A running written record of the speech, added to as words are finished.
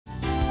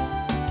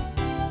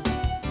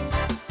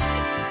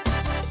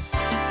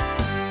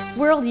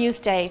World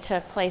Youth Day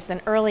took place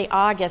in early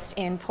August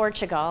in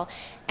Portugal,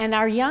 and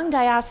our young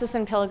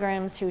diocesan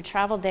pilgrims who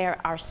traveled there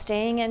are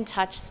staying in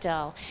touch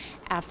still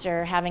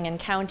after having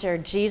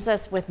encountered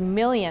Jesus with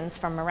millions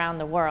from around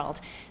the world.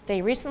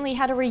 They recently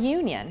had a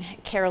reunion.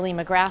 Carolee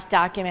McGrath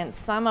documents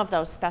some of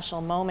those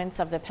special moments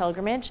of the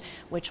pilgrimage,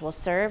 which will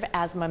serve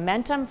as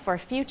momentum for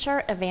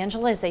future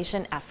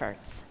evangelization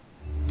efforts.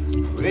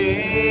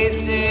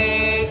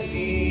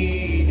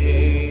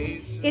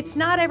 It's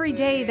not every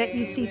day that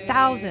you see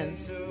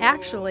thousands,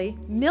 actually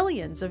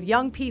millions of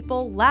young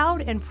people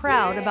loud and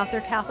proud about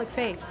their Catholic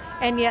faith.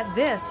 And yet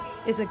this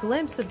is a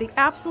glimpse of the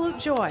absolute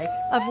joy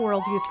of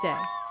World Youth Day.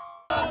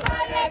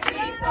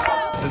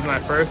 This is my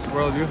first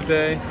World Youth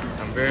Day.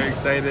 I'm very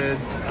excited.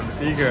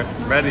 I'm eager,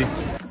 ready.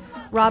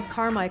 Rob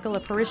Carmichael, a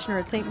parishioner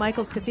at St.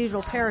 Michael's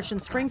Cathedral Parish in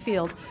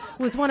Springfield,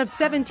 was one of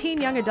 17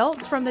 young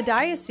adults from the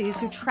diocese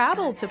who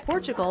traveled to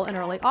Portugal in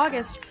early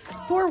August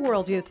for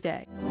World Youth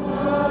Day.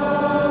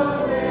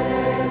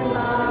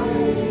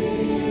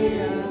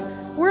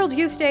 World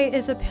Youth Day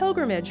is a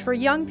pilgrimage for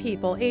young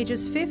people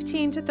ages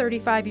 15 to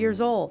 35 years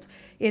old.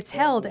 It's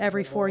held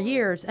every 4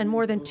 years, and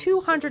more than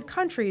 200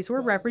 countries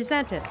were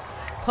represented.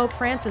 Pope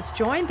Francis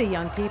joined the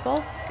young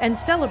people and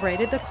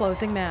celebrated the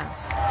closing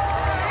Mass.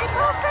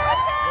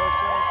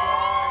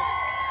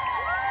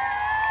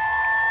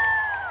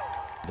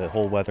 The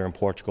whole weather in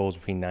Portugal is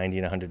between 90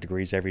 and 100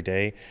 degrees every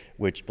day,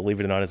 which, believe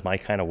it or not, is my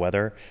kind of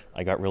weather.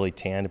 I got really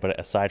tanned, but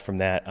aside from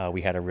that,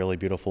 we had a really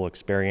beautiful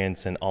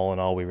experience, and all in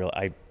all,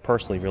 I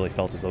personally really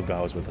felt as though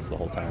God was with us the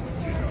whole time.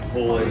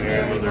 Holy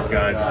Mary, Mother of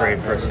God, pray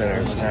for us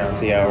sinners now at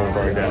the hour of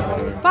our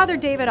death. Father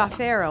David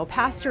Offero,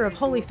 pastor of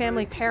Holy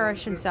Family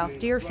Parish in South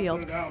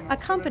Deerfield,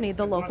 accompanied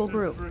the local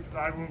group.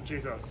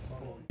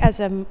 As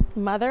a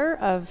mother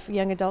of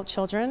young adult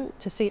children,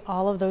 to see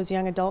all of those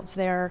young adults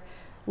there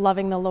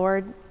loving the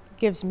Lord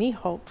gives me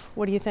hope.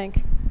 What do you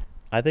think?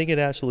 I think it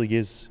actually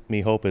gives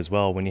me hope as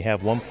well. When you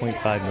have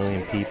 1.5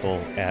 million people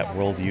at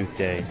World Youth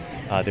Day,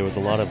 there was a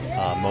lot of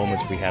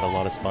moments we had a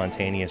lot of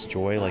spontaneous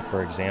joy. Like,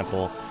 for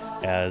example,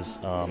 as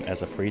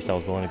a priest, I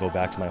was willing to go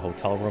back to my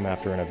hotel room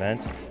after an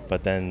event,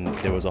 but then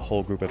there was a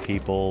whole group of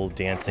people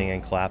dancing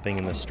and clapping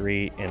in the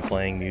street and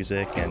playing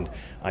music, and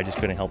I just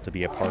couldn't help to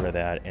be a part of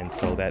that. And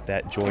so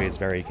that joy is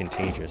very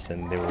contagious,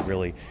 and they were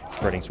really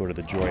spreading sort of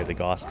the joy of the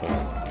gospel.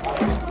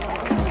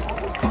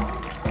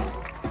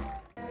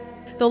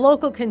 The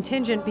local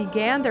contingent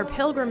began their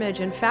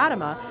pilgrimage in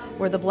Fatima,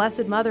 where the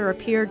Blessed Mother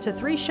appeared to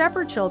 3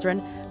 shepherd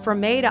children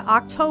from May to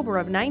October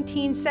of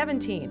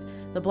 1917.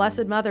 The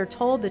Blessed Mother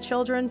told the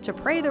children to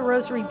pray the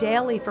rosary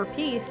daily for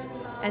peace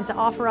and to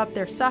offer up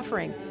their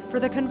suffering for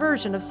the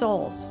conversion of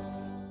souls.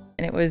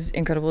 And it was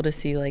incredible to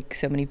see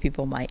so many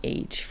people my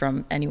age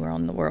from anywhere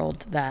in the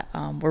world that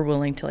were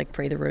willing to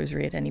pray the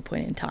rosary at any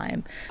point in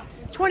time.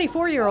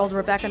 24-year-old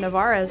Rebecca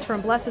Navarez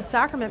from Blessed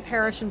Sacrament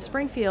Parish in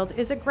Springfield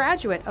is a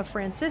graduate of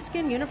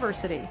Franciscan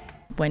University.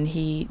 When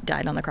he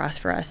died on the cross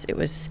for us,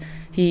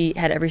 he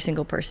had every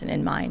single person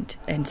in mind.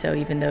 And so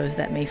even those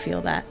that may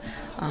feel that,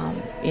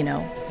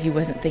 he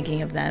wasn't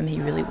thinking of them, he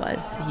really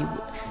was. He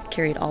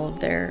carried all of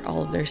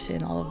their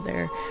sin, all of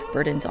their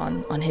burdens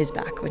on his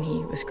back when he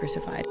was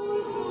crucified.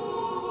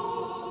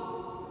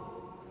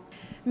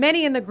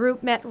 Many in the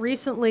group met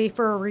recently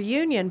for a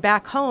reunion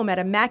back home at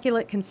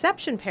Immaculate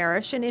Conception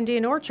Parish in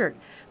Indian Orchard.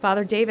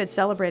 Father David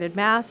celebrated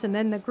Mass, and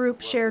then the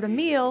group shared a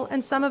meal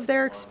and some of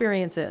their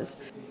experiences.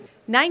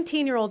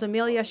 19-year-old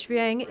Amelia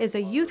Schwing is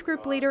a youth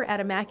group leader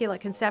at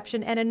Immaculate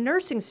Conception and a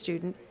nursing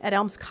student at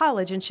Elms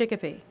College in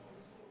Chicopee.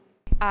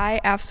 I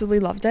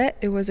absolutely loved it.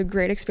 It was a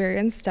great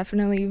experience,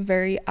 definitely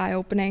very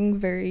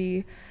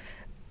eye-opening,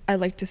 I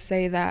like to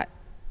say that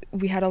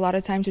we had a lot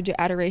of time to do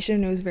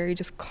adoration. It was very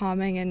just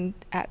calming and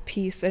at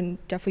peace and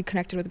definitely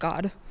connected with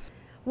God.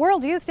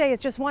 World Youth Day is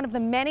just one of the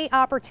many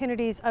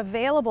opportunities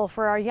available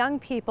for our young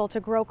people to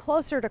grow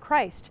closer to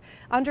Christ.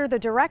 Under the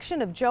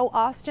direction of Joe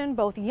Austin,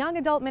 both young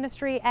adult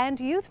ministry and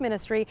youth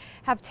ministry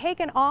have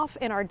taken off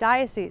in our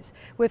diocese,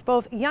 with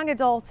both young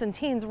adults and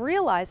teens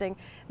realizing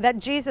that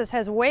Jesus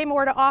has way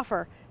more to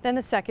offer than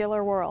the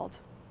secular world.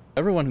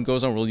 Everyone who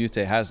goes on World Youth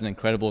Day has an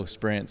incredible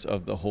experience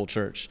of the whole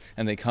church,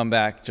 and they come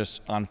back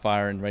just on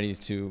fire and ready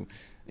to,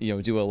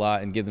 do a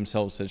lot and give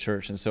themselves to the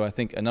church. And so I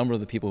think a number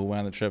of the people who went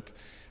on the trip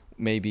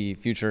may be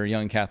future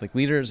young Catholic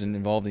leaders and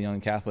involved in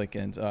Young Catholic,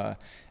 and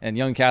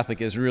Young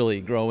Catholic is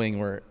really growing.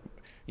 We're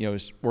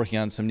is working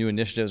on some new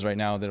initiatives right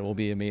now that will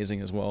be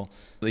amazing as well.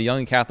 The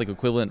Young Catholic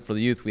equivalent for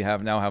the youth, we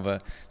now have a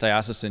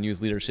diocesan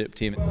youth leadership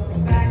team.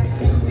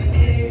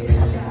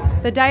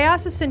 The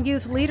Diocesan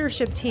Youth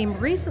Leadership Team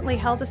recently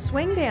held a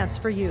swing dance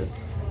for youth.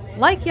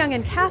 Like Young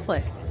and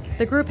Catholic,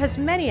 the group has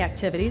many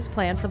activities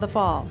planned for the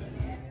fall.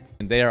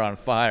 They are on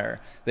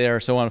fire. They are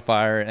so on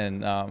fire,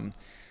 and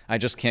I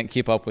just can't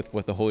keep up with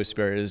what the Holy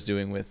Spirit is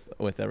doing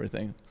with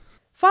everything.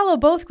 Follow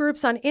both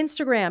groups on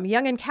Instagram,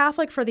 Young and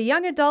Catholic for the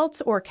young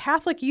adults or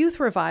Catholic Youth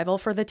Revival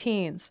for the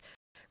teens.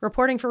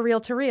 Reporting for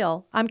Reel to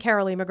Reel, I'm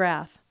Carolee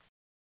McGrath.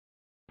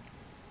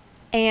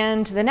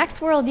 And the next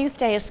World Youth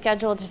Day is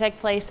scheduled to take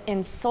place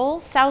in Seoul,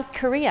 South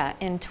Korea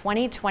in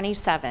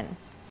 2027.